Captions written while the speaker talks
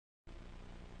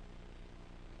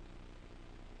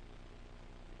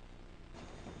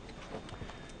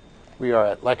We are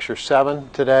at lecture 7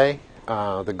 today.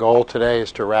 The goal today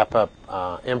is to wrap up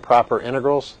improper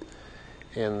integrals.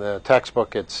 In the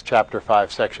textbook it's chapter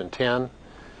 5 section 10.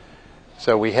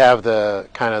 So we have the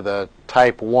kind of the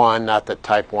type 1, not that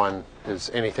type 1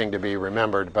 is anything to be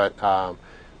remembered, but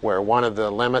where one of the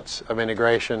limits of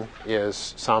integration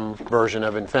is some version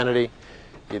of infinity.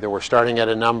 Either we're starting at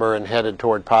a number and headed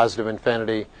toward positive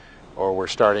infinity, or we're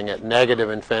starting at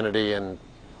negative infinity and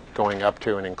going up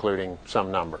to and including some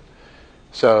number.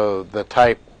 So the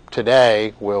type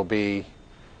today will be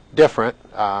different,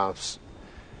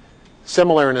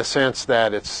 similar in a sense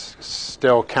that it's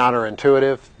still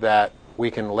counterintuitive that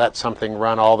we can let something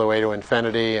run all the way to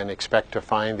infinity and expect to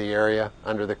find the area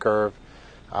under the curve.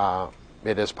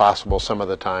 It is possible some of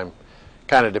the time.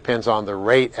 Kind of depends on the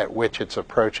rate at which it's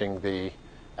approaching the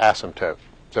asymptote.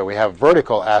 So we have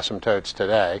vertical asymptotes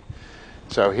today.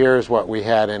 So here's what we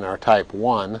had in our type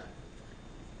 1.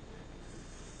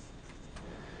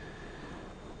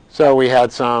 So we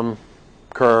had some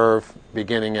curve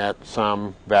beginning at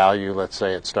some value. Let's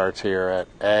say it starts here at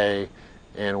A,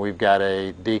 and we've got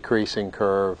a decreasing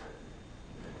curve,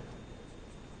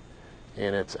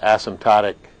 and it's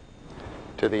asymptotic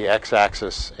to the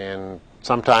x-axis. And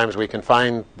sometimes we can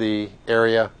find the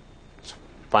area, it's a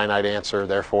finite answer,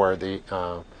 therefore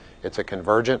it's a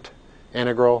convergent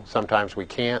integral. Sometimes we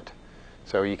can't.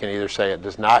 So you can either say it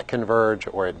does not converge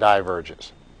or it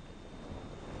diverges.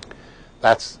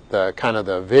 That's the kind of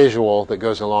the visual that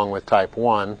goes along with type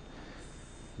 1.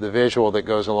 The visual that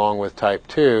goes along with type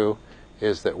 2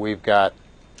 is that we've got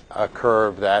a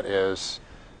curve that is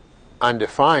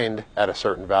undefined at a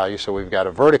certain value. So we've got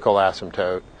a vertical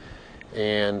asymptote,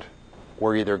 and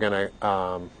we're either going to,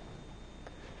 I'll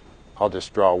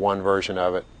just draw one version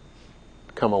of it,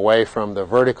 come away from the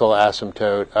vertical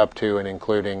asymptote up to and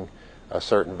including a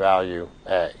certain value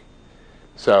A.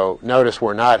 So notice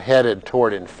we're not headed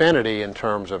toward infinity in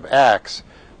terms of x,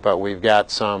 but we've got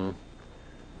some,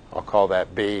 I'll call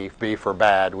that B for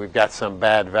bad. We've got some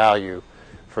bad value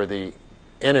for the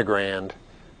integrand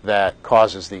that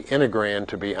causes the integrand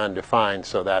to be undefined,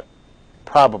 so that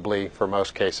probably, for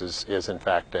most cases, is in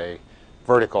fact a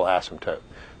vertical asymptote.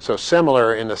 So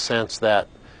similar in the sense that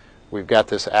we've got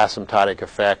this asymptotic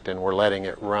effect and we're letting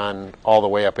it run all the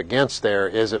way up against there.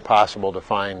 Is it possible to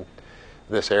find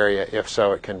this area? If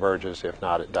so, it converges. If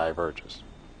not, it diverges.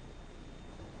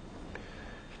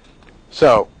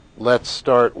 So let's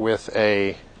start with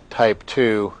a type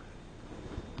 2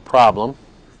 problem.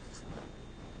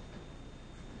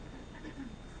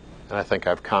 And I think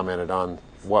I've commented on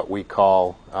what we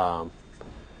call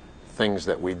things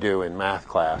that we do in math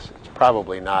class. It's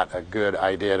probably not a good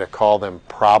idea to call them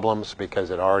problems because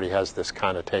it already has this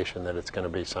connotation that it's going to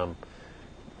be some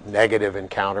negative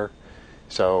encounter.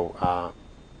 So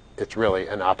it's really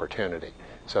an opportunity.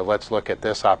 So let's look at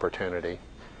this opportunity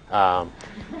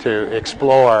to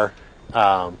explore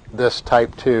this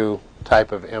type 2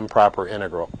 type of improper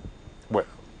integral.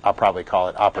 I'll probably call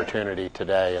it opportunity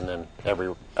today, and then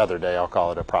every other day I'll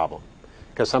call it a problem,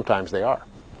 because sometimes they are.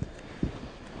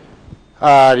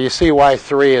 Do you see why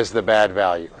 3 is the bad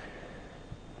value?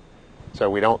 So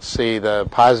we don't see the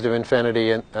positive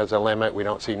infinity as a limit. We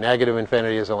don't see negative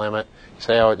infinity as a limit. You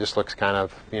say, oh, it just looks kind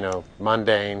of,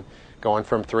 mundane, going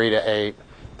from 3 to 8.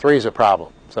 3 is a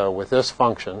problem. So with this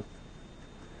function,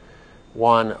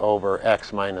 1 over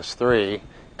x minus 3,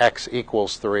 x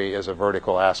equals 3 is a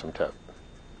vertical asymptote.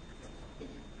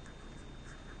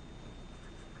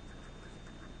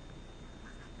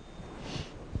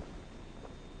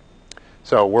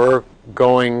 So we're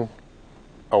going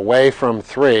away from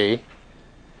 3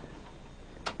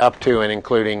 up to and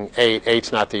including 8.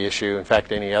 8's not the issue. In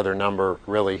fact, any other number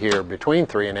really here between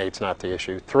 3 and 8's not the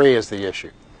issue. 3 is the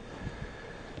issue.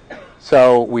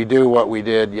 So we do what we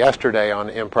did yesterday on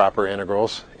improper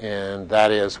integrals, and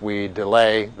that is we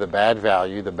delay the bad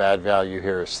value. The bad value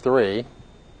here is 3.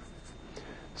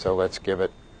 So let's give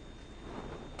it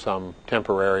some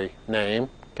temporary name,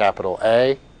 capital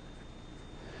A.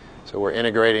 So we're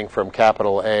integrating from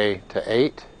capital A to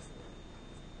 8.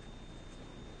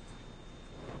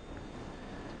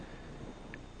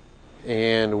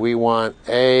 And we want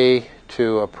A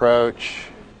to approach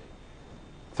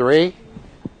 3.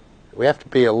 We have to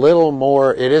be a little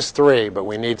more. It is 3, but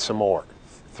we need some more.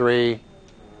 3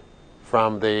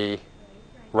 from the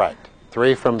right.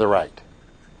 3 from the right.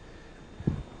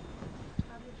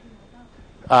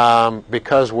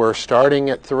 Because we're starting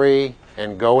at 3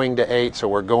 and going to 8, so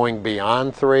we're going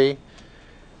beyond 3.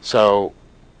 So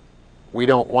we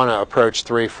don't want to approach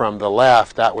 3 from the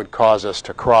left. That would cause us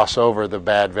to cross over the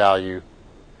bad value.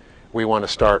 We want to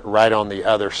start right on the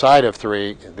other side of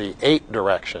 3, the 8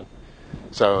 direction.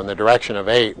 So in the direction of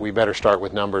 8, we better start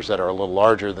with numbers that are a little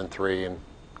larger than 3 and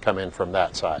come in from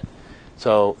that side.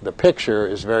 So the picture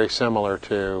is very similar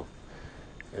to,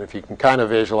 if you can kind of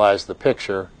visualize the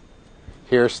picture,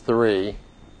 here's 3,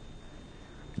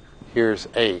 here's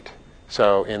 8.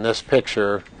 So in this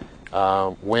picture,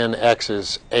 when x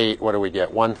is 8, what do we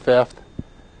get? 1/5.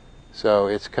 So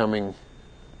it's coming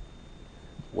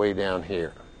way down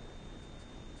here.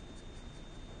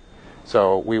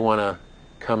 So we want to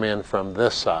come in from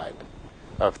this side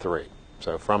of 3.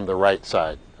 So from the right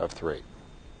side of 3.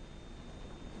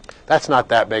 That's not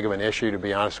that big of an issue, to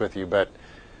be honest with you, but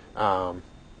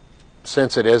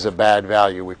since it is a bad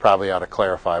value, we probably ought to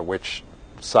clarify which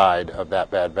side of that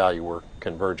bad value we're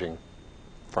converging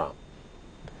from.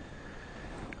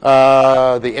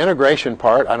 The integration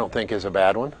part, I don't think, is a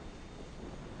bad one.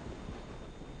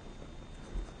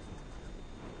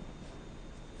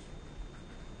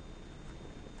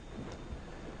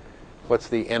 What's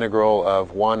the integral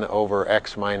of 1 over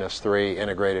x minus 3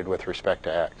 integrated with respect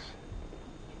to x?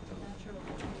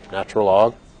 Natural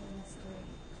log.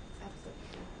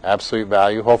 Absolute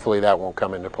value. Hopefully that won't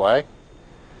come into play.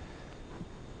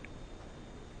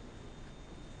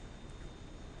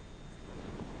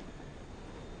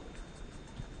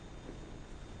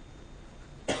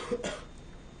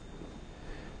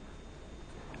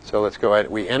 So let's go ahead.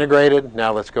 We integrated.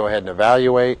 Now let's go ahead and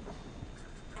evaluate.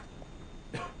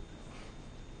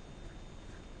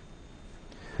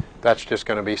 That's just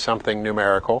going to be something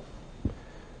numerical.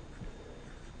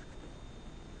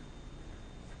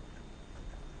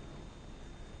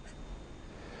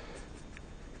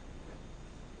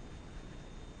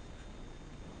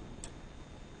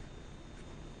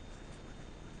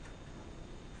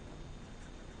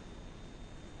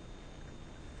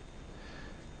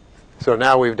 So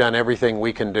now we've done everything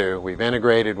we can do. We've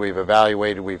integrated, we've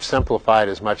evaluated, we've simplified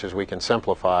as much as we can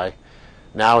simplify.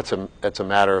 Now it's a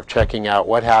matter of checking out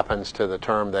what happens to the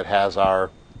term that has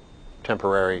our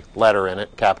temporary letter in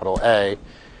it, capital A.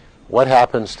 What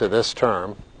happens to this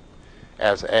term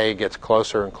as A gets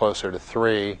closer and closer to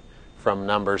 3 from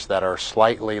numbers that are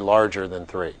slightly larger than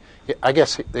 3? I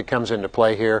guess it comes into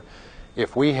play here.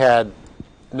 If we had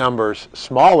numbers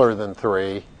smaller than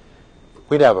 3,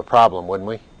 we'd have a problem, wouldn't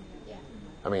we?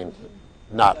 I mean,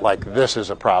 not like this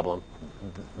is a problem.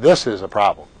 This is a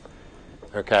problem,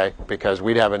 okay? Because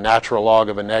we'd have a natural log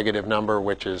of a negative number,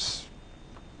 which is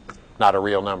not a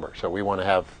real number. So we want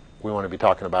to be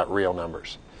talking about real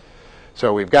numbers.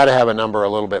 So we've got to have a number a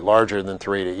little bit larger than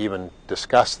 3 to even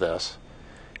discuss this.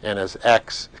 And as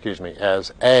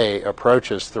as A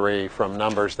approaches 3 from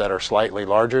numbers that are slightly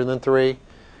larger than 3,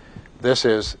 this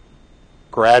is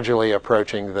gradually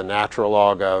approaching the natural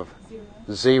log of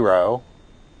 0.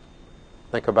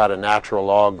 Think about a natural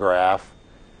log graph.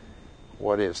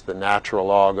 What is the natural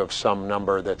log of some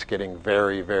number that's getting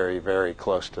very, very, very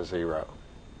close to 0?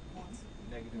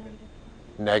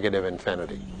 Negative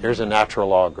infinity. Here's a natural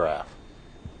log graph.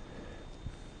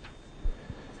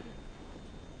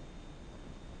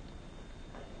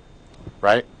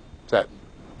 Right? Is that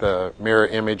the mirror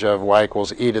image of y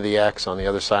equals e to the x on the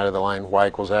other side of the line, y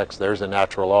equals x? There's a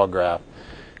natural log graph.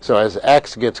 So as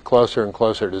x gets closer and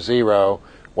closer to 0,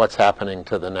 what's happening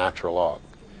to the natural log?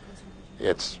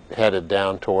 It's headed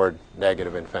down toward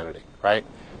negative infinity, right?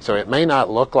 So it may not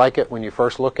look like it when you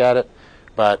first look at it,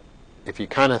 but if you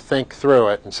kind of think through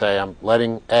it and say, I'm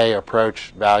letting A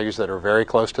approach values that are very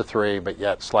close to 3, but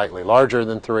yet slightly larger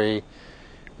than 3,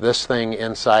 this thing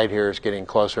inside here is getting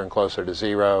closer and closer to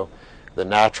 0. The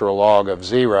natural log of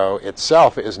 0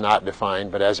 itself is not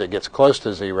defined, but as it gets close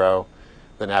to 0,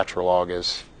 the natural log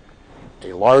is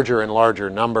a larger and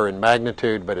larger number in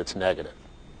magnitude, but it's negative.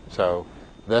 So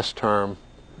this term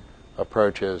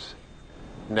approaches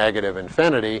negative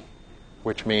infinity,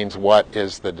 which means what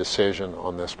is the decision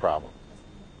on this problem,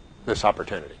 this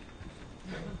opportunity?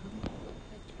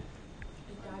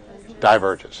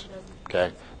 Diverges.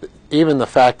 Okay. Even the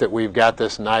fact that we've got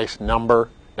this nice number,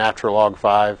 natural log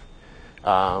 5,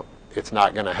 it's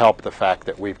not going to help the fact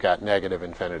that we've got negative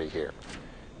infinity here.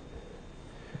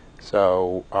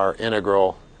 So our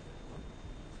integral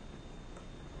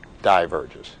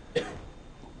diverges.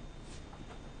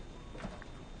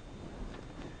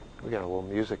 We got a little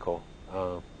musical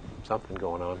something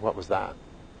going on. What was that?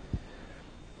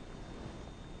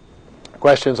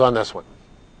 Questions on this one?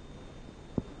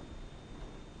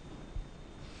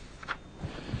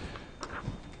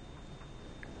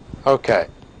 Okay.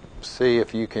 See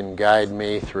if you can guide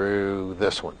me through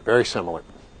this one. Very similar.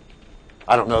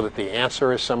 I don't know that the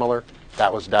answer is similar.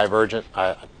 That was divergent.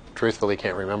 I truthfully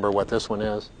can't remember what this one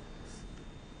is.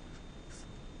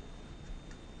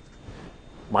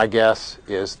 My guess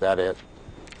is that it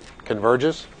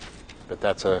converges, but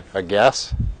that's a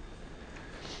guess.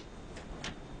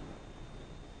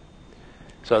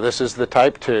 So this is the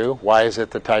type 2. Why is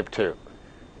it the type 2?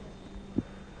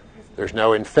 There's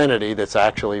no infinity that's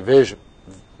actually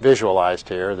visualized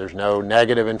here. There's no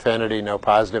negative infinity, no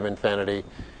positive infinity.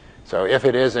 So if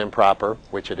it is improper,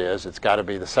 which it is, it's got to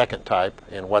be the second type.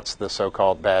 And what's the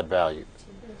so-called bad value?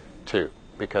 2,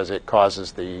 because it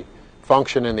causes the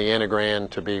function in the integrand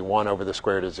to be 1 over the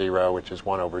square root of 0, which is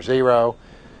 1 over 0.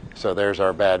 So there's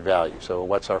our bad value. So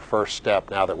what's our first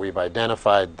step now that we've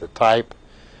identified the type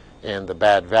and the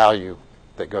bad value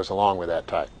that goes along with that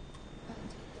type?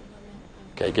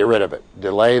 Okay, get rid of it.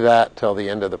 Delay that till the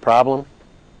end of the problem.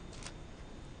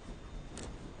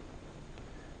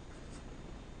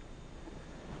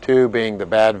 Two being the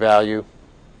bad value.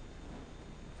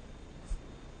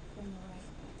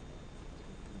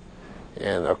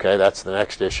 And okay, that's the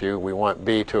next issue. We want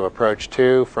B to approach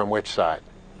 2 from which side?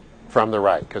 From the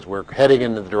right, because we're heading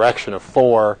in the direction of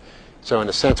 4. So in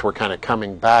a sense, we're kind of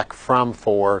coming back from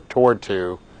 4 toward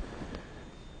 2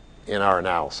 in our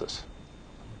analysis.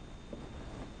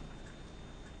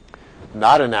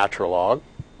 Not a natural log.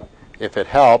 If it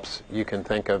helps, you can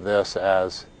think of this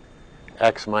as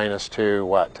x minus 2,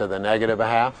 what, to the negative a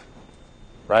half,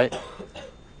 right?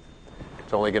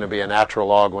 It's only going to be a natural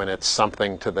log when it's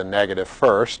something to the negative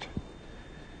first.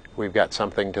 We've got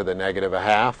something to the negative a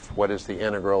half. What is the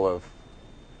integral of?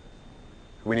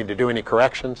 Do we need to do any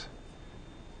corrections?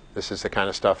 This is the kind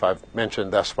of stuff I've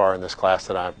mentioned thus far in this class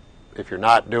that if you're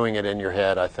not doing it in your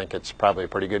head, I think it's probably a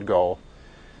pretty good goal.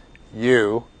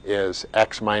 U is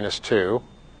x minus 2.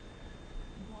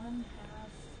 1/2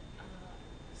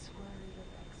 square root of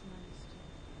x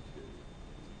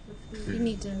minus 2. You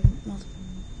need to multiply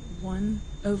 1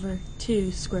 over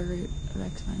 2 square root of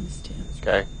x minus 2.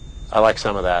 Okay. I like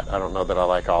some of that. I don't know that I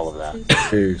like all of that.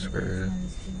 2 square root.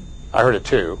 I heard a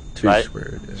 2, 2 right?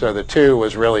 squared. Yeah. So the 2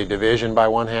 was really division by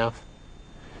 1/2.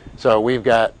 So we've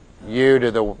got u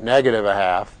to the negative a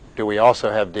half. Do we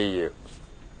also have du?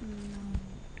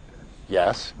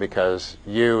 Yes, because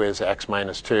u is x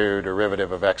minus 2.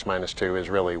 Derivative of x minus 2 is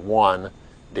really 1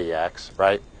 dx,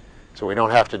 right? So we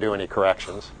don't have to do any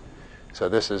corrections. So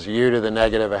this is u to the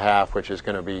negative a half, which is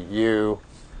going to be u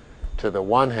to the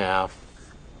 1/2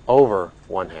 over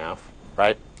 1/2,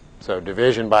 right? So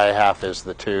division by a half is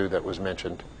the 2 that was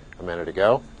mentioned a minute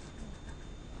ago.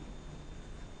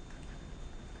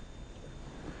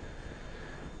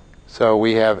 So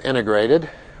we have integrated.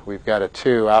 We've got a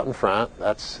 2 out in front.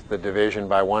 That's the division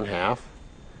by 1/2.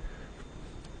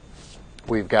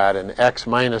 We've got an x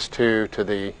minus 2 to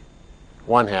the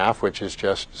 1/2, which is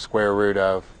just square root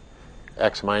of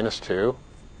x minus 2.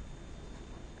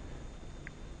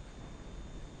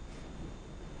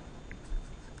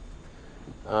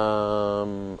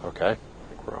 Okay, I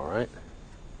think we're all right.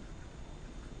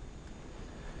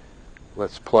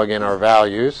 Let's plug in our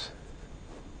values.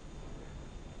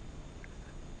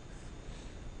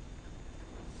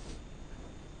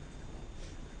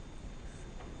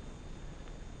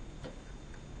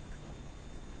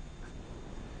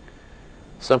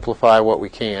 Simplify what we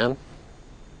can.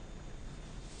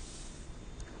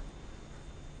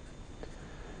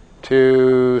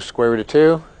 Square root of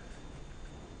 2.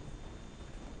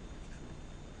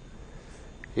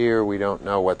 Here we don't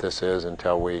know what this is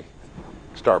until we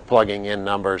start plugging in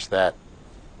numbers that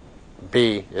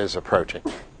B is approaching.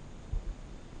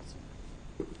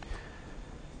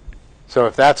 So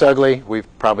if that's ugly, we've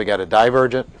probably got a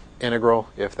divergent integral.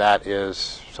 If that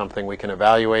is something we can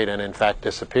evaluate and in fact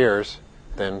disappears,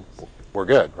 then we're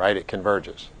good, right? It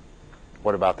converges.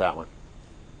 What about that one?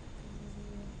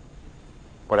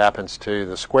 What happens to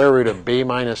the square root of b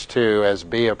minus 2 as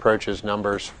b approaches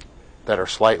numbers that are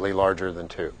slightly larger than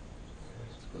 2?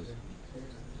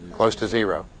 Close to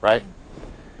 0, right?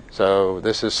 So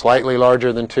this is slightly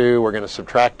larger than 2. We're going to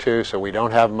subtract 2, so we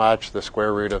don't have much. The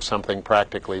square root of something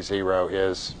practically 0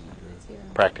 is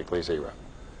practically 0.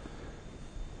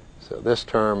 So this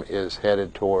term is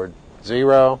headed toward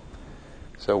 0.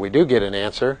 So we do get an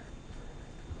answer.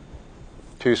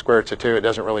 2 square roots of 2, it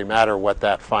doesn't really matter what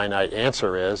that finite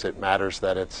answer is. It matters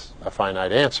that it's a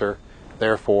finite answer.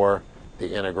 Therefore,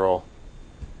 the integral,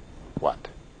 what?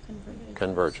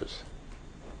 Converges.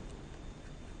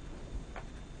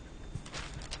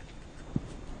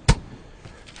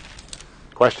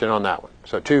 Question on that one.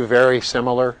 So 2 very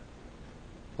similar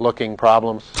looking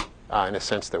problems in a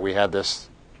sense that we had this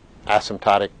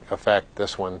asymptotic effect.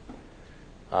 This one,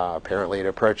 apparently it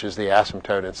approaches the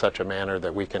asymptote in such a manner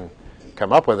that we can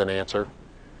come up with an answer,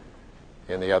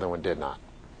 and the other one did not.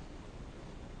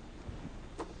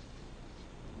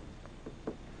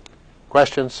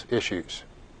 Questions, issues?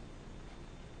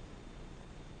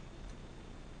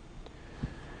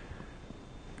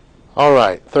 All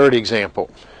right, third example.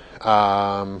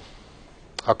 I'll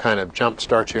kind of jump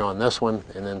start you on this one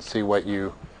and then see what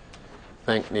you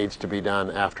think needs to be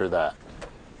done after that.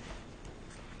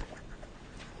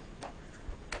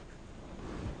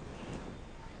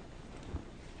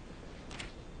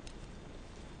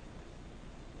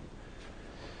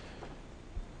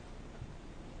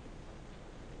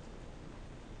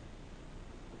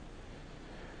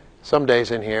 Some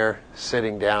days in here,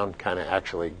 sitting down kind of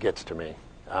actually gets to me.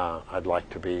 I'd like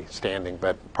to be standing,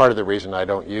 but part of the reason I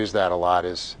don't use that a lot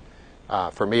is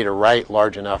for me to write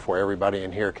large enough where everybody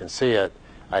in here can see it,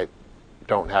 I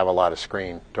don't have a lot of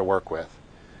screen to work with.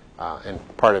 And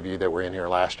part of you that were in here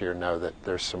last year know that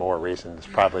there's some more reasons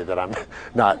probably that I'm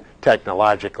not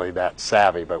technologically that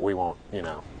savvy, but we won't,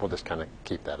 we'll just kind of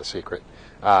keep that a secret.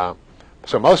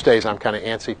 So most days I'm kind of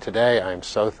antsy. Today I'm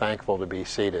so thankful to be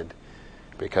seated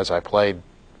because I played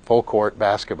full court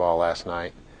basketball last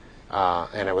night.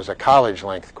 And it was a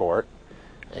college-length court,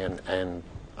 and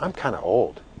I'm kind of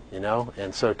old,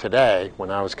 And so today,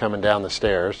 when I was coming down the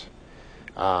stairs,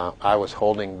 I was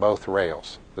holding both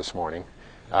rails this morning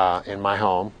in my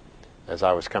home as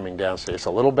I was coming downstairs. It's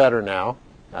a little better now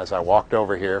as I walked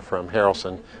over here from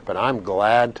Harrelson, but I'm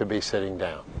glad to be sitting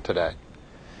down today.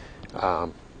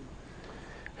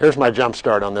 Here's my jump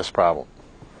start on this problem.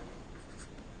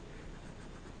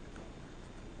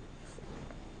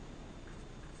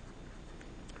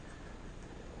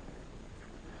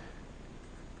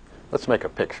 Let's make a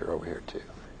picture over here, too.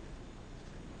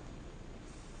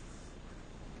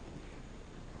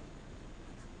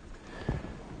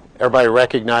 Everybody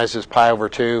recognizes pi over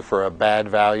 2 for a bad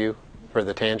value for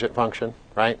the tangent function,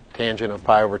 right? Tangent of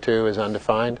pi over 2 is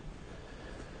undefined.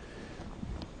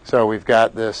 So we've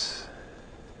got this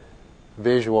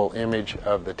visual image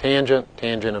of the tangent.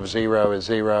 Tangent of 0 is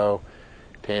 0.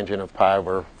 Tangent of pi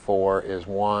over 4 is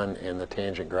 1 in the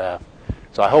tangent graph.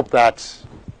 So I hope that's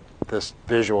this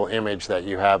visual image that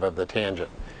you have of the tangent.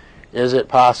 Is it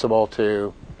possible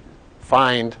to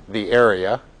find the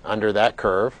area under that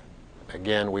curve?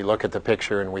 Again, we look at the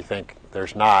picture and we think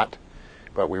there's not,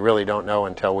 but we really don't know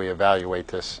until we evaluate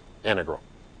this integral.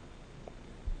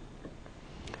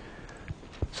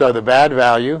 So the bad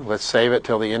value, let's save it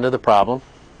till the end of the problem,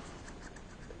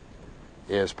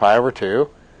 is pi over 2.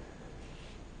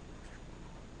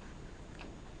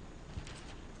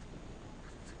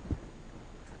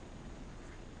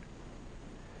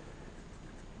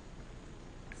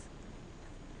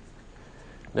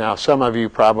 Now, some of you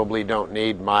probably don't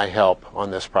need my help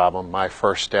on this problem, my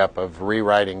first step of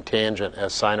rewriting tangent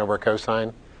as sine over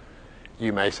cosine.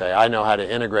 You may say, I know how to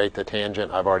integrate the tangent.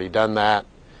 I've already done that.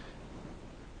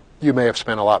 You may have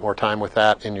spent a lot more time with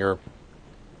that in your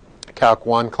Calc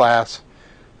 1 class.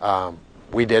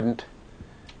 We didn't,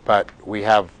 but we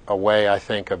have a way, I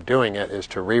think, of doing it is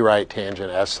to rewrite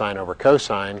tangent as sine over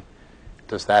cosine.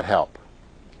 Does that help?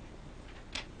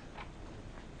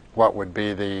 What would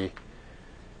be the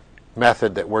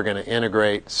method that we're going to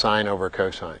integrate sine over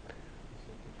cosine?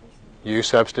 U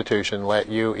substitution, let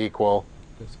U equal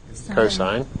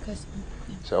cosine.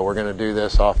 So we're going to do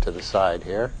this off to the side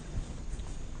here.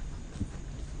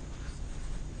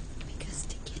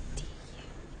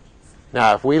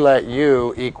 Now, if we let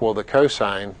U equal the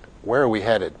cosine, where are we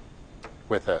headed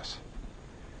with this?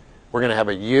 We're going to have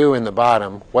a U in the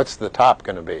bottom. What's the top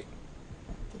going to be?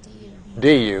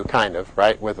 Du, kind of,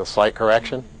 right, with a slight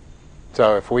correction.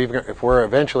 So if we're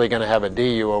eventually going to have a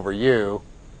du over u,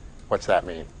 what's that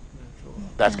mean?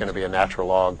 That's going to be a natural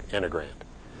log integrand.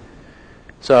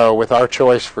 So with our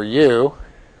choice for u,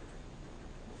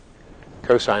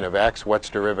 cosine of x, what's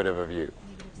derivative of u?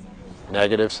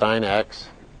 Negative sine x.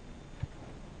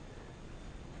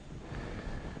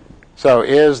 So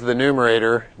is the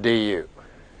numerator du?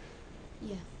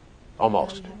 Yeah.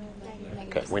 Almost.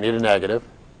 Okay, we need a negative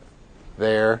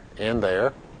there and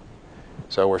there.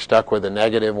 So we're stuck with a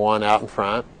negative 1 out in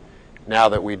front. Now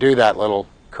that we do that little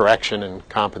correction and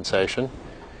compensation,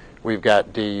 we've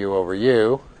got du over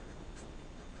u,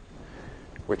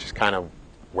 which is kind of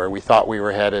where we thought we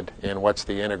were headed. And what's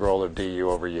the integral of du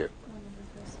over u?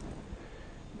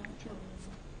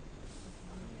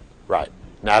 Right.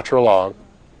 Natural log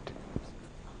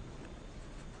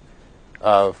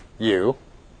of u,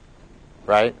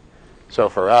 right? So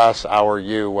for us, our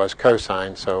u was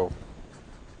cosine, so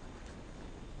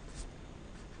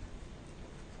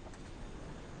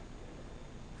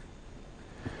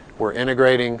we're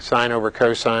integrating sine over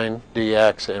cosine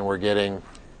dx, and we're getting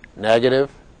negative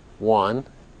 1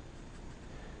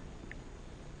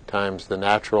 times the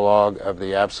natural log of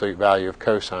the absolute value of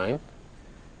cosine.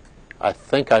 I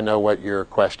think I know what your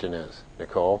question is,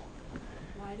 Nicole.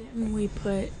 Why didn't we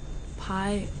put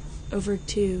pi over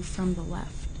 2 from the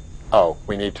left. Oh,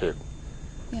 we need to.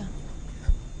 Yeah.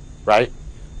 Right?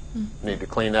 Need to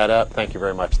clean that up? Thank you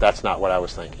very much. That's not what I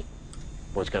was thinking.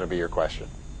 Was going to be your question.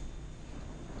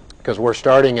 Because we're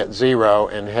starting at 0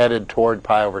 and headed toward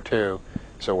pi over 2,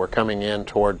 so we're coming in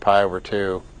toward pi over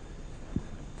 2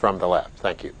 from the left.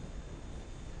 Thank you.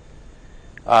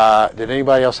 Did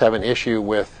anybody else have an issue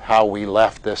with how we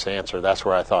left this answer? That's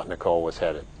where I thought Nicole was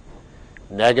headed.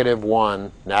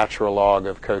 -1 natural log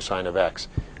of cosine of x.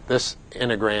 This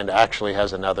integrand actually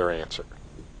has another answer.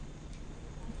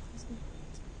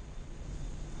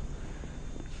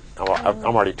 I'm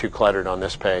already too cluttered on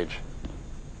this page.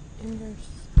 Inverse.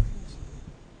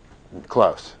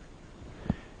 Close.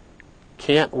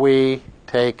 Can't we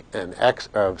take an x,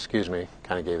 excuse me,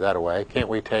 kind of gave that away. Can't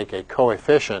we take a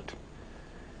coefficient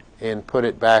and put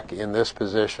it back in this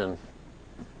position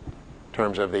in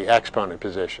terms of the exponent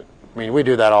position? I mean, we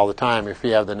do that all the time. If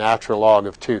you have the natural log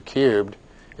of 2 cubed,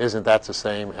 isn't that the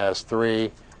same as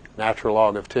 3 natural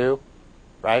log of 2,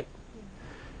 right?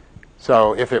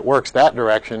 So if it works that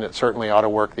direction, it certainly ought to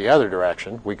work the other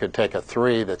direction. We could take a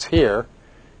 3 that's here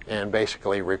and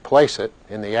basically replace it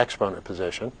in the exponent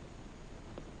position.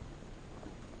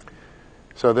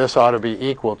 So this ought to be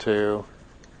equal to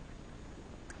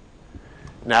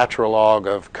natural log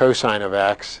of cosine of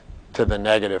x to the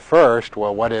negative first.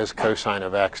 Well, what is cosine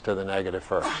of x to the negative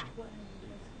first?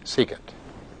 Secant.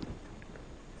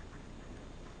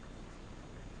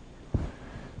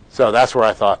 So that's where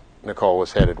I thought Nicole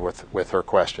was headed with her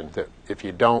question. That if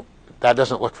you don't, that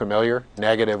doesn't look familiar.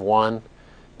 -1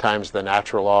 times the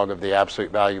natural log of the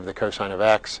absolute value of the cosine of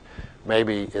x.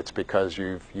 Maybe it's because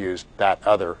you've used that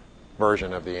other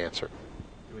version of the answer.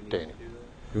 Danny.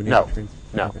 No.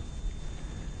 No. Okay.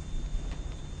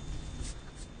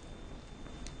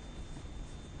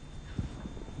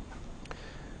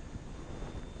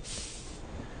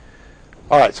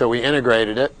 All right, so we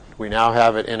integrated it. We now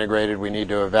have it integrated. We need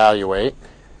to evaluate.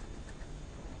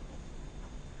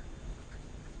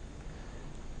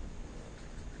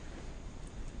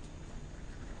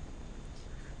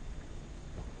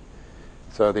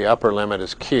 So the upper limit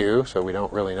is q, so we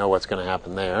don't really know what's going to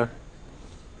happen there.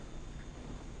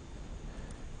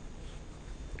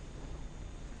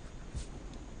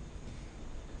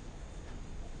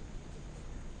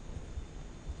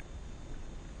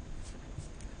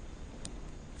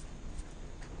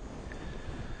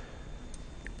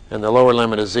 And the lower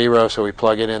limit is 0, so we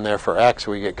plug it in there for x.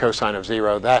 We get cosine of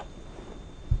 0. That,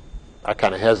 I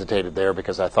kind of hesitated there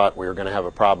because I thought we were going to have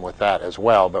a problem with that as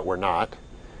well, but we're not.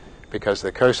 Because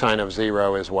the cosine of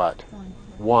 0 is what?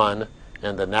 1,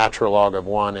 and the natural log of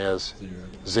 1 is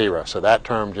 0. So that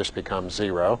term just becomes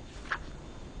 0.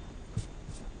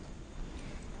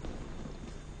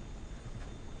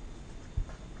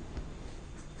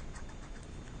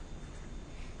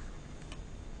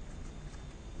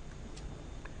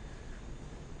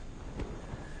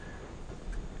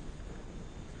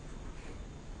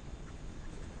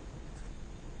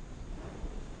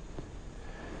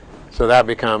 So that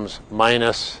becomes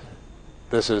minus,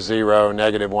 this is 0,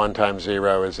 -1 times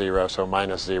 0 is 0, so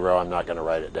minus 0, I'm not going to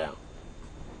write it down.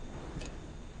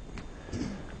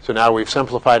 So now we've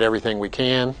simplified everything we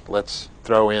can. Let's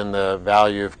throw in the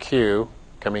value of q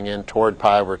coming in toward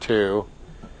pi over 2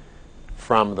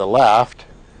 from the left.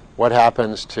 What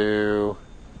happens to,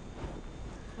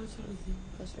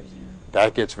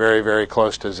 that gets very, very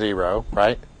close to 0,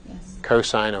 right? Yes.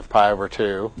 Cosine of pi over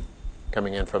 2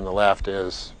 coming in from the left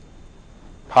is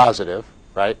positive,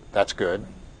 right? That's good.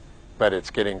 But it's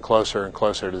getting closer and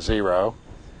closer to 0.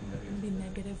 It'd be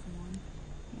 -1.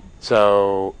 Yeah.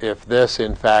 So if this,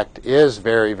 in fact, is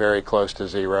very, very close to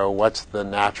 0, what's the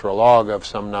natural log of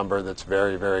some number that's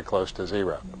very, very close to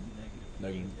 0?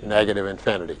 Negative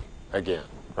infinity again,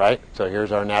 right? So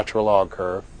here's our natural log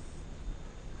curve.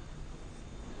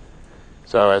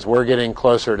 So as we're getting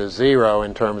closer to 0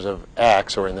 in terms of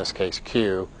x, or in this case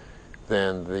q,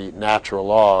 then the natural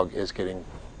log is getting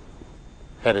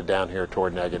headed down here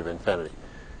toward negative infinity.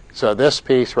 So this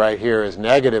piece right here is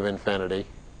negative infinity,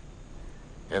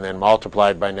 and then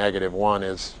multiplied by -1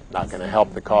 is not going to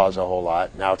help the cause a whole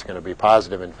lot. Now it's going to be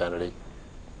positive infinity.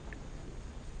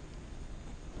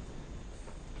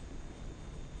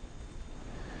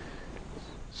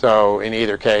 So in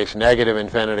either case, negative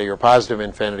infinity or positive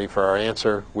infinity for our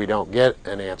answer, we don't get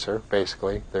an answer,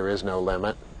 basically. There is no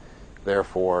limit.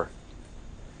 Therefore,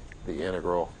 the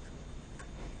integral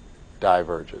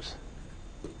diverges.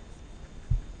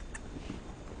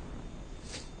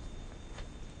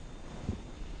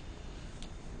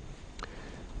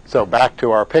 So back to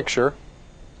our picture.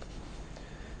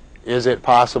 Is it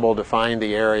possible to find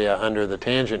the area under the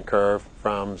tangent curve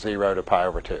from 0 to pi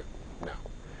over 2? No.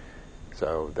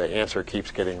 So the answer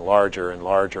keeps getting larger and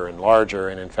larger and larger,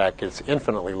 and in fact gets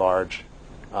infinitely large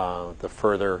the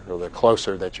further or the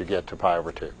closer that you get to pi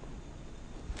over 2.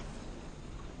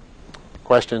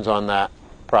 Questions on that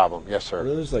problem? Yes, sir. Are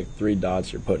those like 3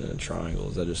 dots you're putting in a triangle?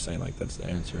 Is that just saying like that's the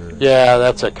answer? Yeah,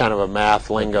 that's a kind of a math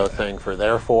lingo thing for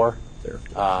therefore,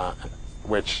 Therefore.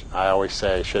 which I always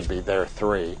say should be there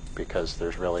 3 because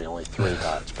there's really only 3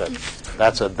 dots. But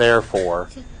that's a therefore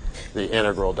the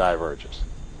integral diverges.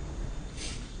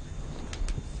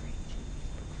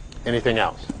 Anything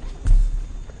else?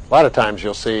 A lot of times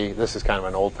you'll see, this is kind of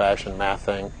an old-fashioned math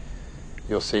thing,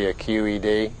 you'll see a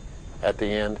QED at the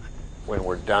end when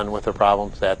we're done with the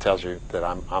problems. That tells you that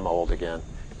I'm old again.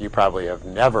 You probably have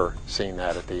never seen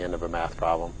that at the end of a math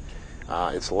problem.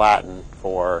 It's Latin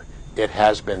for it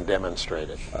has been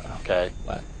demonstrated. Okay?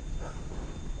 Latin.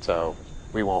 So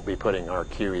we won't be putting our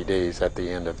QEDs at the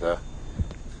end of the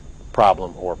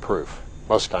problem or proof.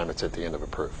 Most of the time it's at the end of a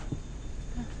proof.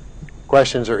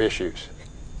 Questions or issues?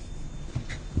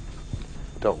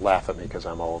 Don't laugh at me because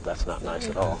I'm old. That's not nice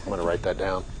at all. I'm going to write that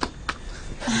down.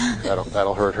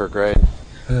 That'll hurt her grade.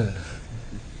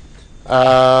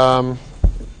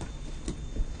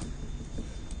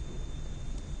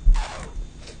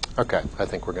 Okay, I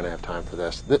think we're going to have time for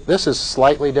this. This is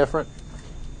slightly different.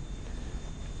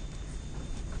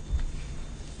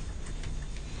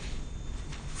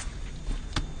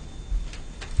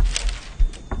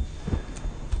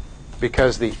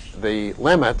 Because the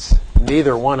limits,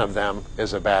 neither one of them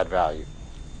is a bad value.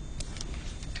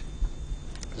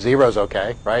 0's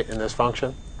okay, right, in this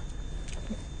function.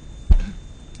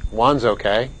 1's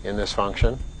okay in this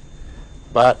function.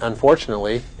 But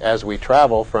unfortunately, as we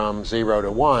travel from 0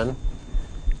 to 1,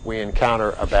 we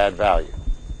encounter a bad value.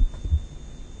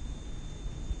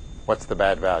 What's the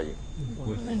bad value?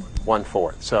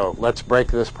 1/4. So let's break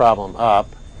this problem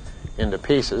up into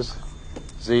pieces.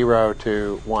 0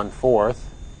 to 1/4.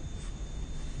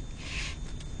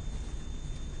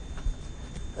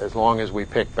 As long as we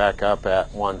pick back up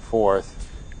at 1/4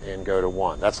 and go to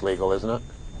 1. That's legal, isn't it?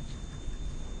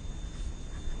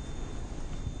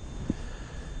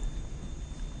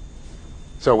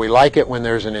 So we like it when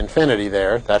there's an infinity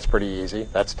there. That's pretty easy.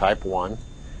 That's type 1.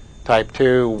 Type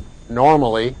 2,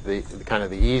 normally, the kind of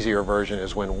the easier version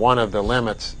is when one of the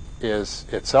limits is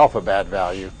itself a bad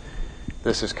value.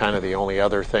 This is kind of the only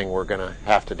other thing we're going to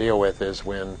have to deal with is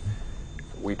when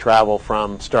we travel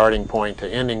from starting point to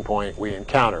ending point, we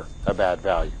encounter a bad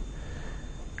value.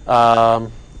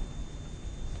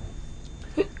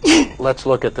 Let's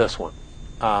look at this one.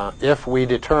 If we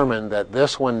determine that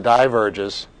this one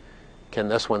diverges, can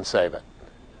this one save it?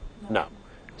 No.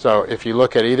 So if you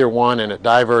look at either one and it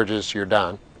diverges, you're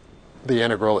done. The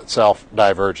integral itself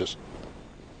diverges.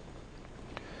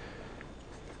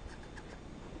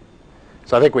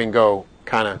 So I think we can go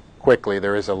kind of quickly.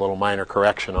 There is a little minor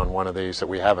correction on one of these that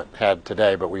we haven't had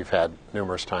today, but we've had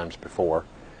numerous times before.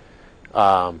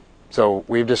 So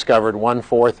we've discovered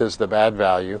 1/4 is the bad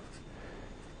value.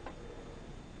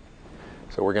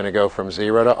 So we're going to go from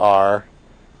 0 to r.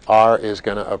 R is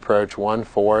going to approach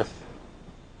 1/4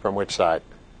 from which side?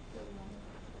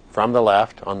 From the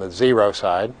left, on the 0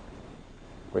 side,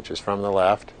 which is from the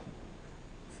left.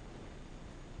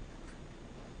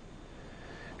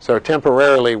 So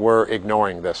temporarily, we're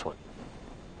ignoring this one.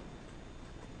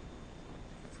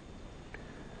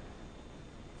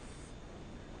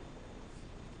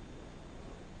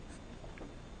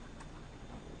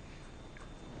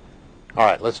 All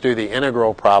right, let's do the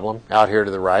integral problem out here to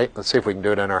the right. Let's see if we can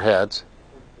do it in our heads.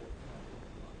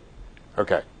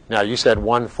 Okay. Now, you said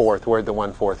 1/4. Where'd the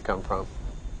 1/4 come from?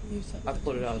 I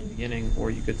put it out at the beginning,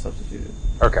 or you could substitute it.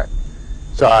 Okay.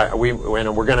 So we're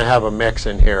going to have a mix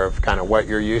in here of kind of what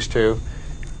you're used to.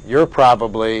 You're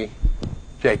probably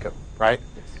Jacob, right?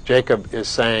 Yes. Jacob is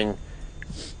saying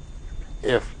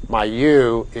if my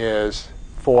u is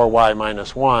 4y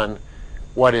minus 1,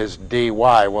 what is dy?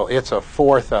 Well, it's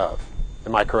 1/4 of.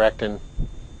 Am I correct in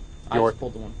your... I just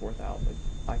pulled the 1/4 out,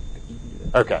 but you can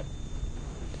do that. Okay.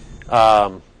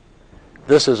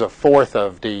 This is 1/4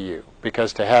 of du,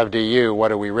 because to have du, what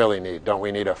do we really need? Don't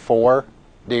we need a 4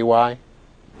 dy?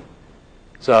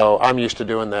 So I'm used to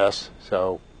doing this.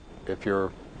 So if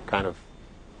you're kind of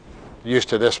used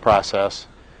to this process,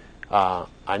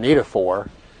 I need a 4.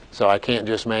 So I can't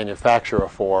just manufacture a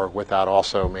 4 without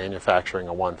also manufacturing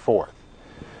a 1/4.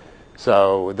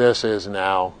 So this is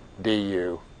now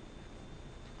du,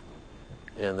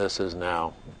 and this is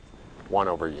now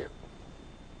 1/u.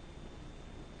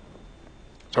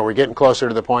 So we're getting closer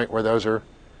to the point where those are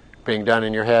being done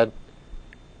in your head?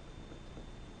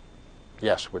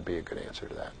 Yes would be a good answer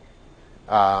to that.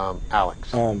 Alex.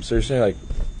 So you're saying like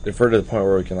if we're to the point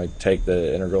where we can like take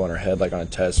the integral in our head like on a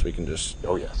test, we can just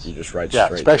Oh, yes. you just write Yeah,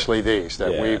 straight. especially these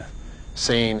that Yeah. we've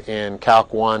seen in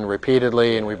Calc 1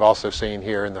 repeatedly, and we've also seen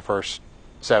here in the first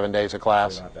 7 days of We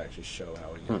class. don't have to actually show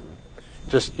how we do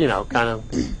Just, kind of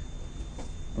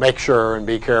make sure and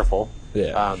be careful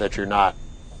Yeah. that you're not,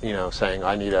 saying,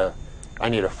 I need a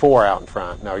 4 out in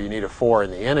front. No, you need a 4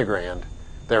 in the integrand,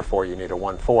 therefore you need a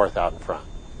 1/4 out in front.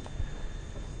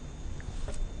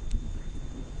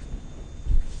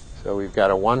 So we've got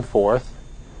a 1/4.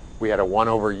 We had a 1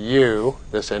 over u.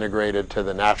 This integrated to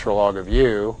the natural log of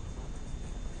u.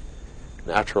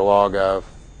 Natural log of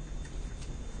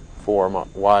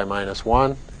 4y minus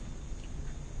 1.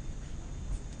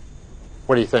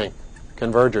 What do you think?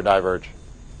 Converge or diverge?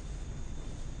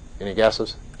 Any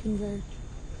guesses? Converge.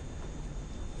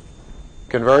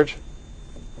 Converge?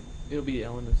 It'll be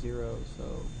ln of 0, so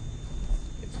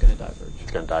it's going to diverge.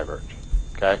 It's going to diverge.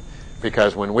 Okay?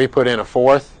 Because when we put in a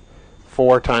 4th,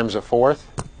 4 times a 4th,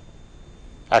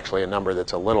 actually a number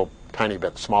that's a little tiny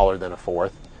bit smaller than a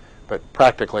 4th, but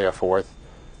practically a 4th,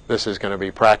 this is going to be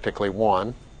practically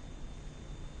 1,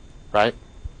 right?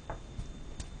 A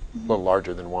little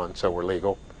larger than 1, so we're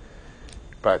legal.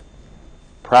 But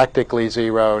practically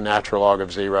 0, natural log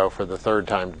of 0 for the third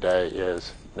time today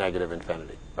is negative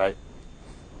infinity, right?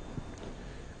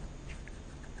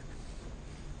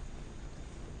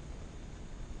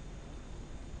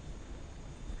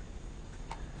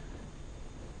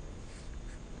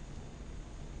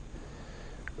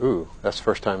 Ooh, that's the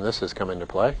first time this has come into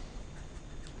play.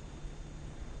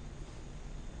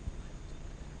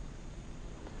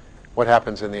 What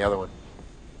happens in the other one?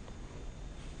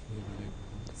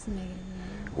 It's negative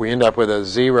 1. We end up with a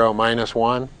 0 minus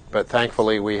 1, but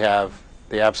thankfully we have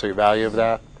the absolute value of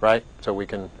that, right? So we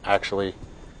can actually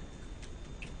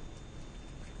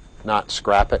not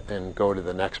scrap it and go to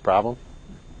the next problem.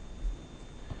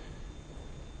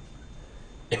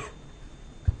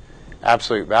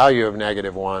 Absolute value of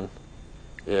negative 1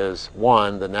 is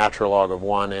 1. The natural log of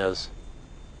 1 is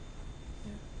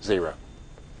 0.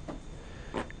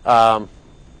 I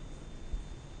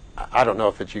don't know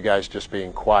if it's you guys just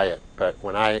being quiet, but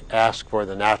when I ask for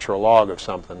the natural log of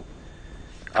something,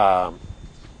 tell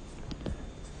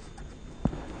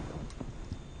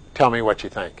me what you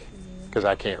think, because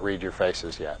I can't read your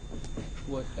faces yet.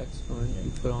 What exponent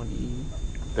you put on e?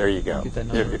 There you go. Get that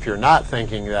number. If you're not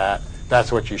thinking that,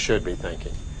 that's what you should be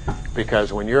thinking.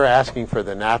 Because when you're asking for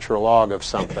the natural log of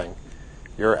something,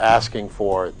 you're asking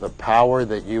for the power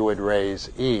that you would raise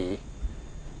e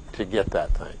to get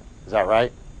that thing. Is that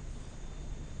right?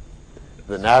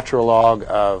 The natural log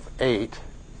of 8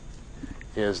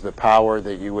 is the power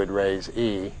that you would raise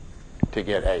e to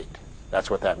get 8. That's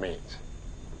what that means.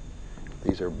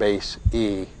 These are base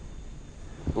e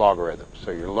logarithms.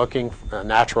 So you're looking, a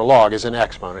natural log is an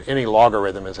exponent. Any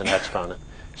logarithm is an exponent.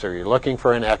 So you're looking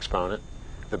for an exponent.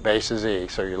 The base is e.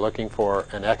 So you're looking for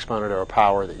an exponent or a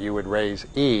power that you would raise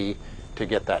e to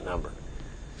get that number.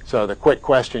 So the quick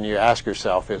question you ask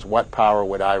yourself is, what power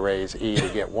would I raise e to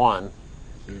get 1?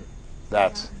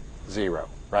 That's 0,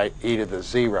 right? E to the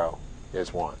 0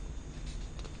 is 1.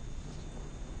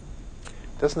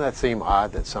 Doesn't that seem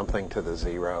odd that something to the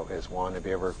 0 is 1? Have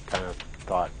you ever kind of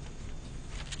thought,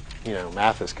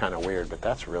 math is kind of weird, but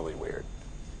that's really weird.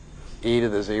 E to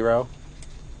the 0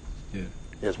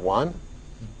 is 1?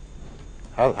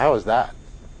 How is that?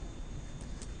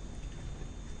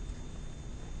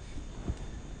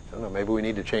 I don't know, maybe we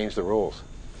need to change the rules.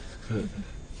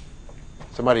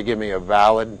 Somebody give me a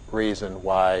valid reason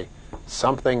why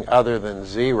something other than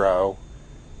 0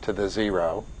 to the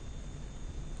 0,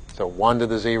 so 1 to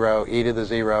the 0, e to the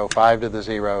 0, 5 to the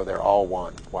 0, they're all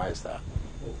 1. Why is that?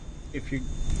 If you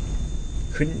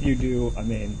couldn't you do,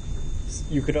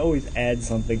 you could always add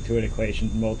something to an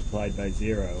equation multiplied by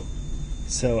 0.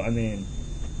 So,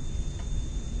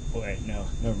 wait, no,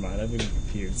 never mind, I've been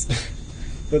confused.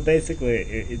 But basically,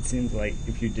 it seems like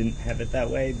if you didn't have it that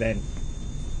way, then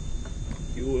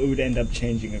it would end up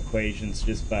changing equations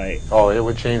just by... Oh, it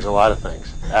would change a lot of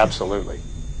things. Absolutely.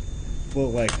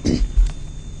 Well, like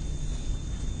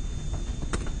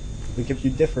if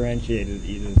you differentiated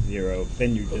e to 0,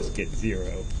 then you just get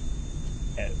 0.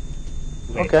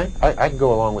 Okay, I can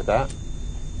go along with that.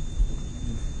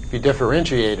 If you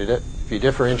differentiated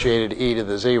e to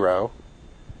the 0,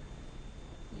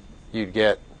 you'd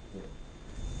get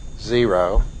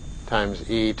 0 times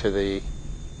e to the...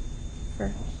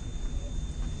 First.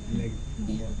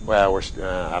 Well,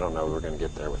 I don't know if we're going to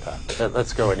get there with that.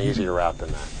 Let's go an easier route than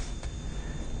that.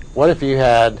 What if you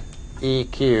had e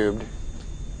cubed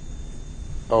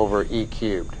over e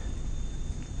cubed?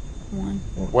 1.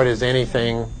 What is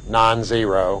anything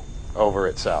non-zero over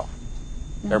itself?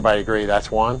 Everybody agree that's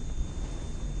 1?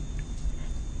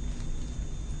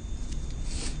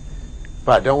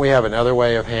 But don't we have another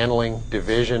way of handling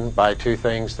division by two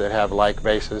things that have like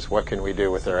bases? What can we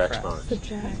do with their exponents?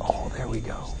 Subtract. Oh, there we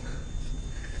go.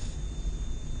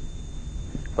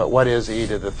 But what is e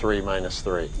to the 3 minus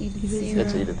 3? E to the 0.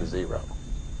 It's e to the 0.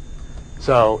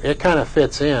 So it kind of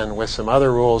fits in with some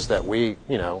other rules that we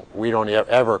don't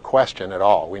ever question at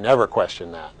all. We never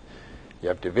question that. You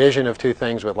have division of two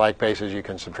things with like bases, you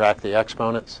can subtract the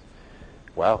exponents.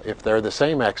 Well, if they're the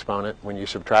same exponent, when you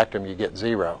subtract them, you get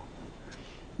 0.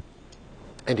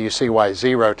 And do you see why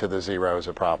 0 to the 0 is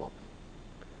a problem?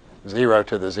 0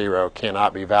 to the 0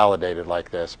 cannot be validated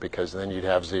like this, because then you'd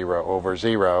have 0 over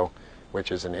 0,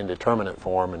 which is an indeterminate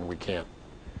form, and we can't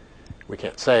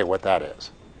say what that is.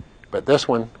 But this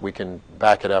one, we can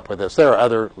back it up with this. There are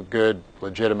other good,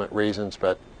 legitimate reasons,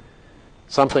 but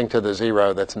something to the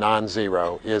 0 that's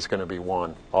non-zero is going to be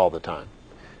 1 all the time.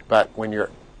 But when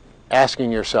you're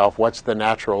asking yourself what's the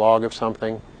natural log of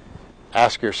something,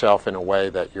 ask yourself in a way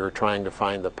that you're trying to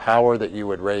find the power that you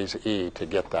would raise e to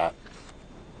get that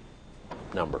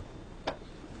number.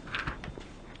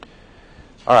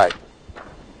 All right.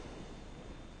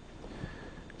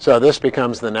 So this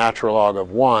becomes the natural log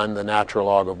of 1. The natural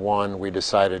log of 1 we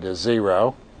decided is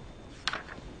 0.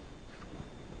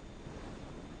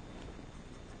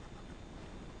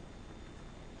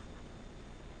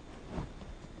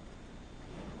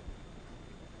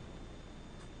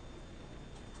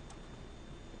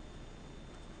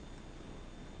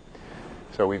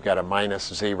 So we've got a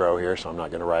minus 0 here, so I'm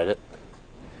not going to write it.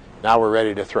 Now we're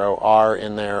ready to throw r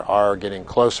in there, r getting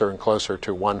closer and closer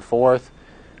to 1/4,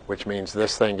 which means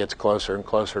this thing gets closer and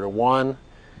closer to 1.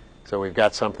 So we've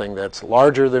got something that's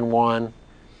larger than 1,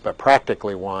 but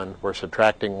practically 1. We're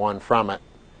subtracting 1 from it.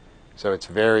 So it's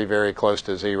very, very close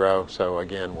to 0. So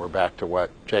again, we're back to what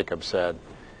Jacob said.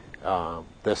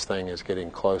 This thing is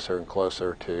getting closer and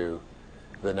closer to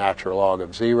the natural log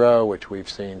of 0, which we've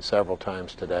seen several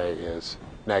times today is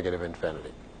negative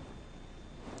infinity.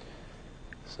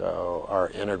 So our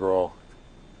integral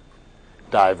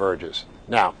diverges.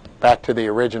 Now, back to the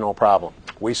original problem.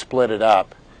 We split it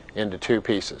up into two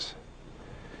pieces.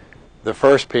 The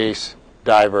first piece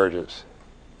diverges.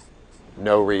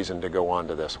 No reason to go on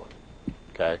to this one.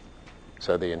 Okay?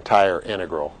 So the entire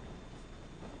integral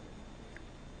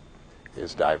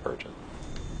is divergent.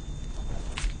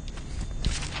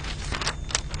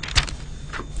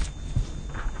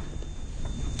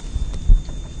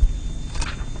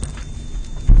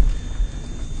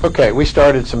 Okay, we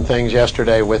started some things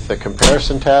yesterday with the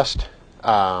comparison test,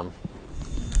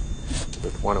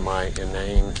 with one of my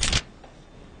inane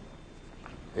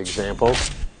examples.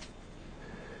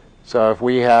 So if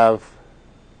we have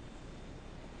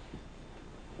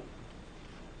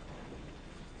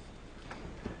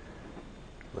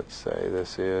let's say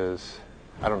this is,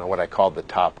 I don't know what I called the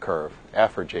top curve,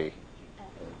 F or G?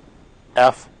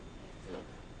 F.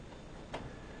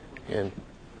 And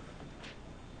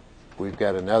we've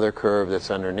got another curve that's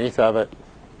underneath of it.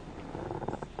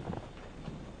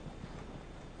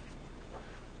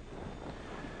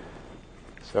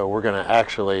 So we're going to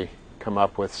actually come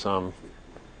up with some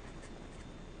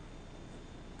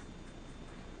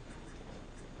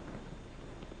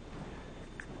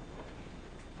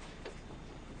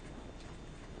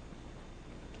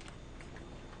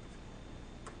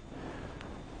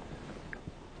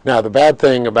Now, the bad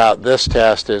thing about this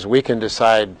test is we can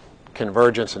decide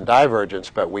convergence and divergence,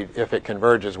 but if it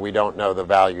converges, we don't know the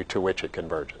value to which it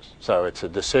converges. So it's a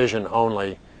decision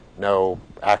only, no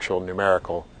actual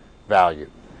numerical value.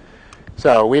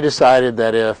 So we decided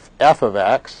that if f of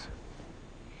x,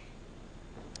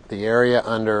 the area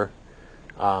under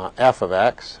f of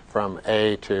x from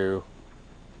a to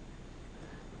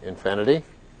infinity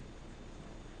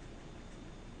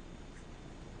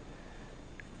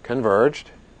converged,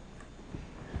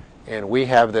 and we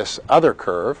have this other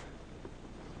curve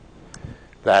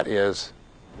that is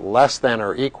less than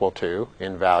or equal to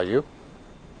in value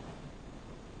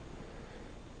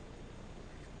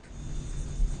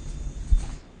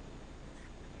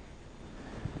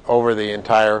over the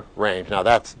entire range. Now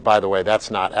that's, by the way,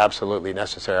 that's not absolutely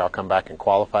necessary. I'll come back and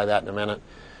qualify that in a minute.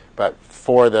 But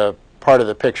for the part of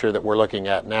the picture that we're looking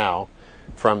at now,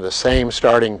 from the same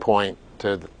starting point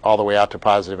to all the way out to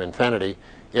positive infinity,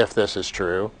 if this is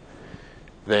true,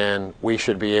 then we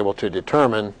should be able to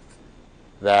determine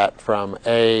that from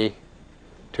a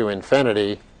to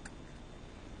infinity,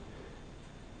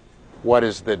 what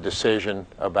is the decision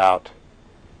about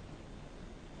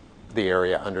the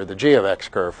area under the g of x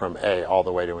curve from a all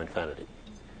the way to infinity?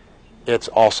 it's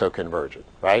also convergent,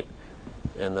 right?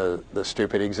 And the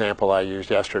stupid example I used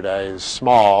yesterday is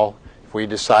small. If we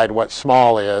decide what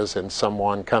small is and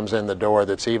someone comes in the door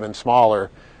that's even smaller,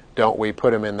 don't we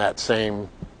put them in that same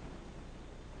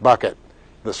bucket,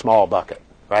 the small bucket,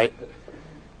 right?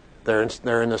 They're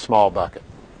in the small bucket,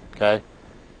 okay?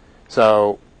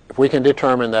 So if we can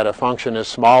determine that a function is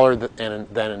smaller than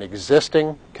an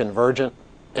existing convergent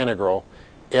integral,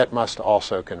 it must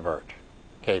also converge.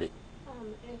 Katie?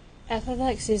 If f of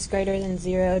x is greater than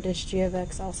 0, does g of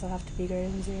x also have to be greater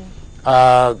than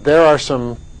 0? There are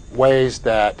some ways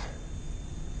that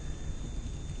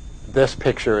this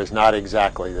picture is not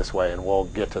exactly this way, and we'll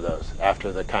get to those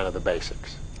after the kind of the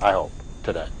basics, I hope,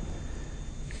 today.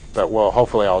 But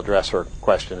hopefully I'll address her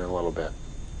question in a little bit.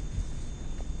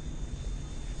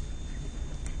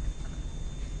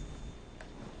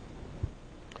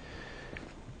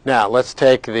 Now, let's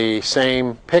take the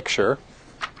same picture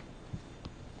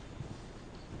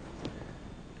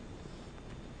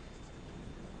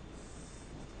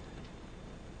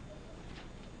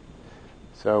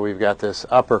so we've got this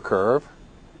upper curve,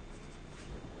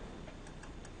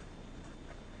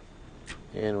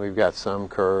 and we've got some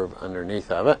curve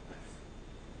underneath of it.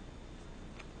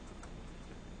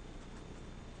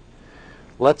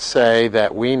 Let's say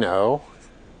that we know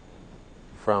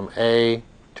from a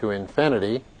to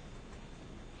infinity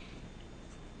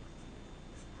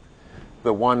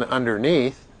the one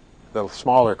underneath, the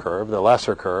smaller curve, the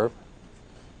lesser curve,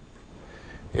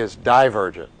 is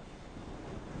divergent.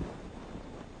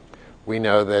 We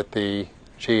know that the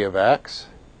g of x,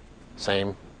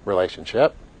 same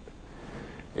relationship,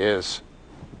 is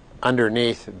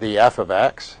underneath the f of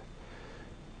x.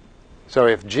 So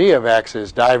if g of x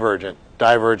is divergent,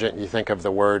 you think of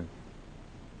the word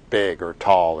big or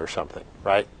tall or something,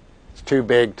 right? It's too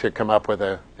big to come up with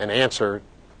an answer,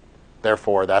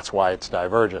 therefore that's why it's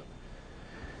divergent.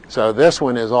 So this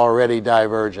one is already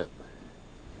divergent.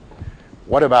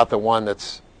 What about the one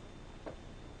that's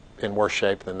in worse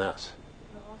shape than this?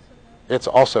 It's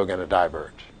also going to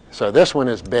diverge. So this one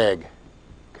is big.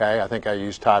 Okay, I think I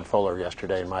used Todd Fuller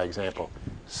yesterday in my example.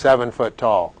 7 foot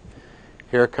tall.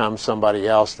 Here comes somebody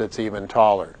else that's even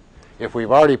taller. If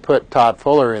we've already put Todd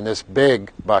Fuller in this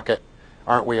big bucket,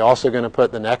 aren't we also going to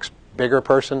put the next bigger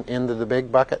person into the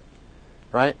big bucket?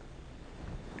 Right?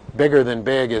 Bigger than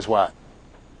big is what?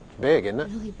 Big, isn't it?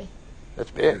 Really big.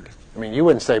 That's big. I mean, you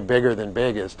wouldn't say bigger than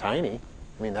big is tiny.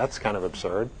 I mean, that's kind of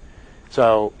absurd.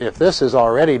 So if this is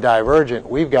already divergent,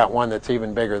 we've got one that's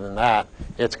even bigger than that.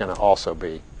 It's going to also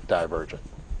be divergent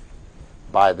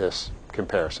by this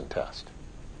comparison test.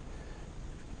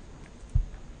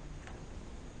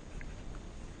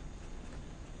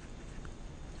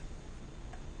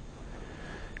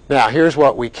 Now, here's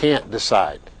what we can't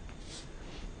decide.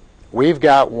 We've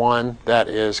got one that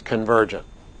is convergent.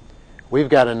 We've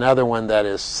got another one that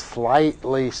is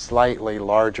slightly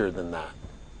larger than that.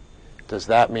 Does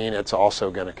that mean it's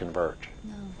also going to converge?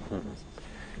 No.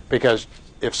 Because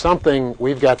if something,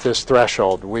 we've got this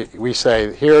threshold, we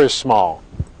say here is small,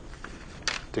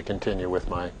 to continue with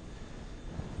my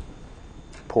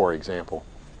poor example.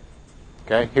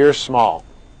 Okay, here's small.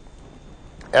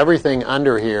 Everything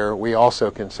under here we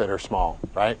also consider small,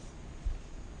 right?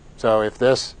 So if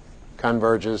this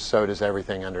converges, so does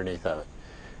everything underneath of it.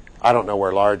 I don't know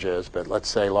where large is, but let's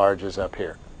say large is up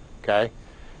here. Okay?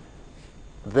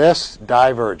 This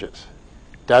diverges.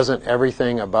 Doesn't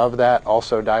everything above that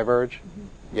also diverge?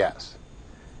 Mm-hmm. Yes.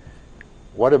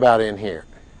 What about in here?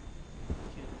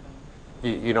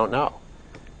 You don't know.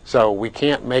 So we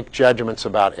can't make judgments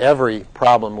about every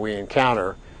problem we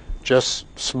encounter. Just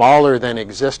smaller than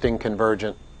existing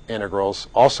convergent integrals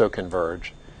also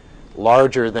converge.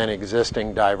 Larger than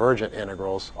existing divergent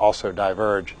integrals also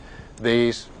diverge.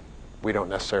 These we don't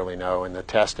necessarily know, and the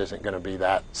test isn't going to be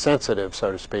that sensitive,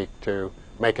 so to speak, to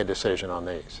make a decision on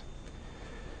these.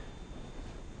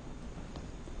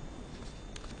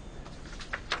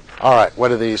 All right, what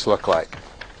do these look like?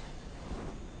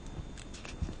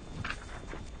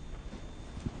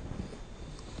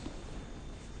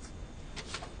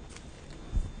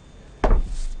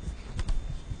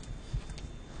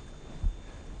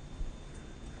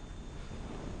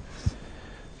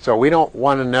 So we don't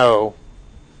want to know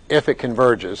if it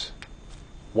converges,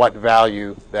 what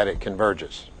value that it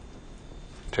converges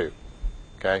to.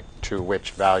 Okay, to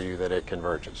which value that it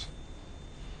converges.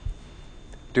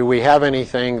 Do we have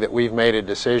anything that we've made a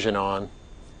decision on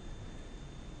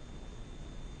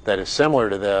that is similar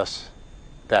to this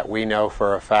that we know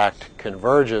for a fact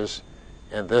converges,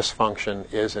 and this function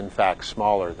is in fact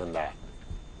smaller than that?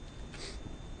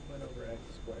 1 over x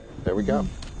squared. There we go.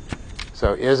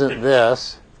 So isn't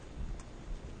this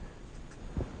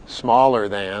smaller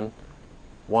than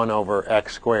 1 over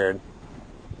x squared.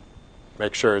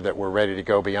 Make sure that we're ready to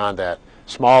go beyond that.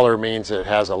 Smaller means it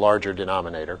has a larger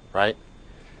denominator, right?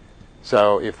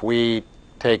 So if we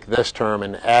take this term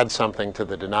and add something to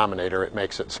the denominator, it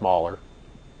makes it smaller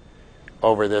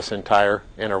over this entire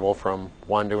interval from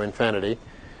 1 to infinity.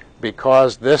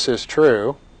 Because this is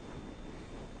true,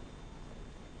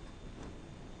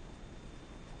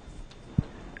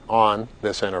 on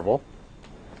this interval,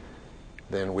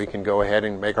 then we can go ahead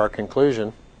and make our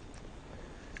conclusion,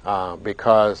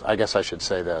 because I guess I should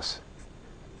say this.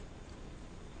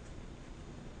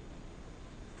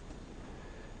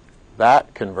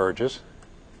 That converges.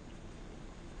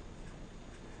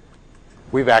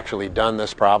 We've actually done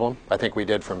this problem. I think we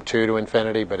did from 2 to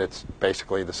infinity, but it's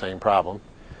basically the same problem.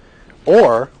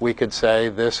 Or we could say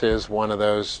this is one of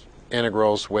those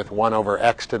integrals with 1 over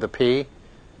x to the p,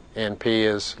 and p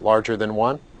is larger than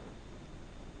 1.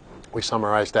 We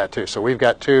summarized that too. So we've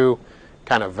got two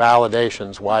kind of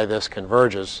validations why this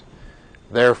converges.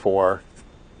 Therefore,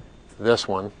 this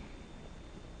one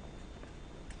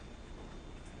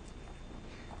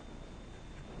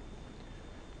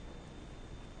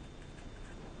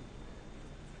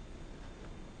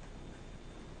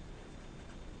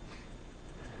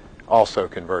also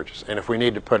converges. And if we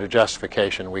need to put a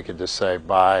justification, we could just say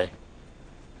by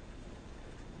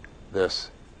this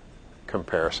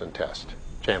comparison test.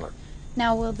 Chandler.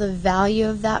 Now, will the value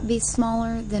of that be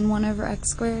smaller than 1 over x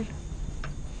squared?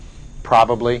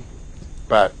 Probably,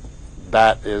 but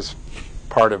that is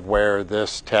part of where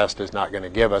this test is not going to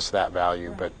give us that value,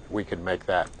 right. But we could make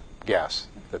that guess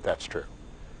that that's true.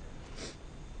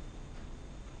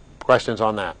 Questions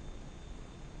on that?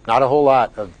 Not a whole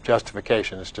lot of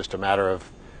justification. It's just a matter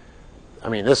of, I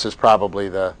mean, this is probably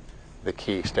the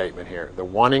key statement here. The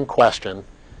one in question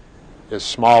is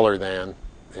smaller than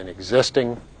an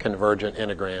existing convergent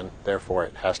integrand, therefore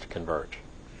it has to converge.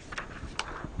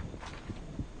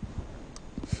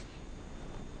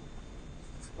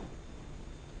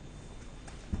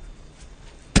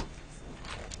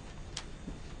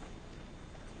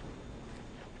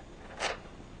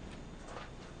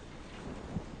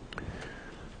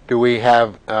 Do we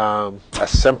have a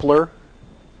simpler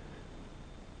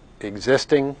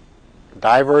existing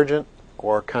divergent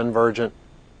or convergent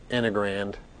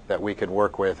integrand that we could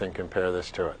work with and compare this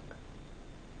to it?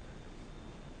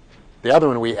 The other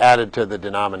one we added to the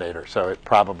denominator, so it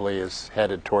probably is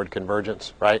headed toward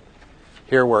convergence, right?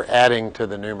 Here we're adding to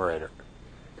the numerator.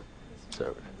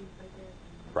 So,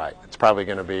 right, it's probably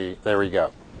going to be, there we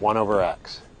go, 1 over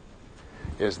x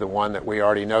is the one that we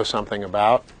already know something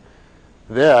about.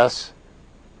 This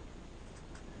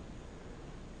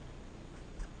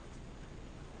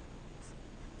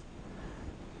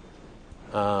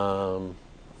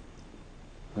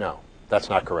no, that's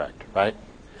not correct, right?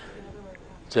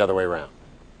 It's the other way around.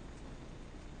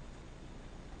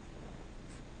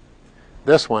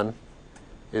 This one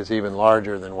is even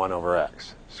larger than 1 over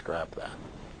x. Scrap that.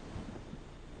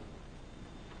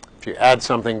 If you add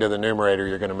something to the numerator,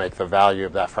 you're going to make the value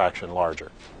of that fraction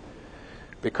larger.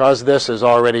 Because this is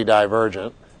already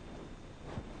divergent,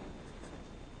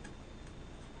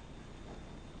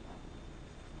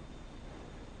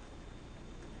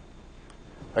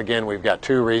 again, we've got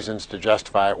two reasons to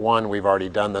justify it. One, we've already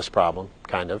done this problem,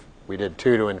 kind of. We did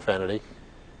 2 to infinity,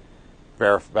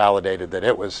 validated that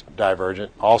it was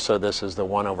divergent. Also, this is the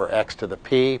 1 over x to the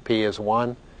p. P is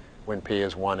 1. When p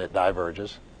is 1, it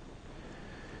diverges.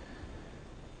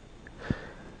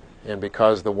 And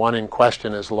because the one in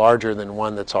question is larger than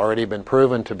one that's already been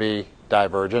proven to be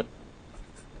divergent,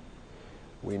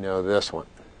 we know this one.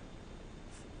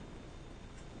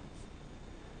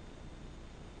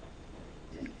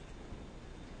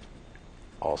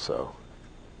 Also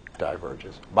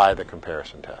diverges by the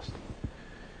comparison test.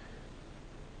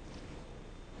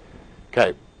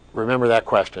 Okay, remember that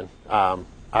question.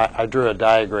 I drew a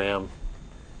diagram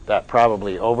that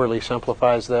probably overly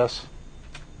simplifies this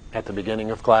at the beginning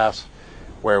of class,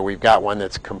 where we've got one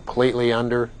that's completely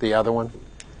under the other one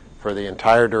for the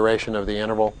entire duration of the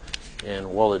interval,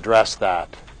 and we'll address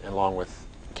that along with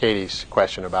Katie's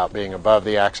question about being above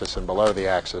the axis and below the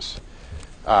axis.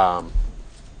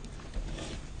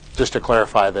 Just to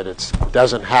clarify that it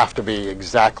doesn't have to be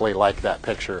exactly like that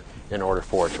picture in order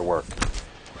for it to work.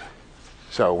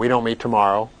 So we don't meet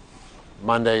tomorrow.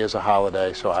 Monday is a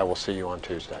holiday, so I will see you on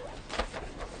Tuesday.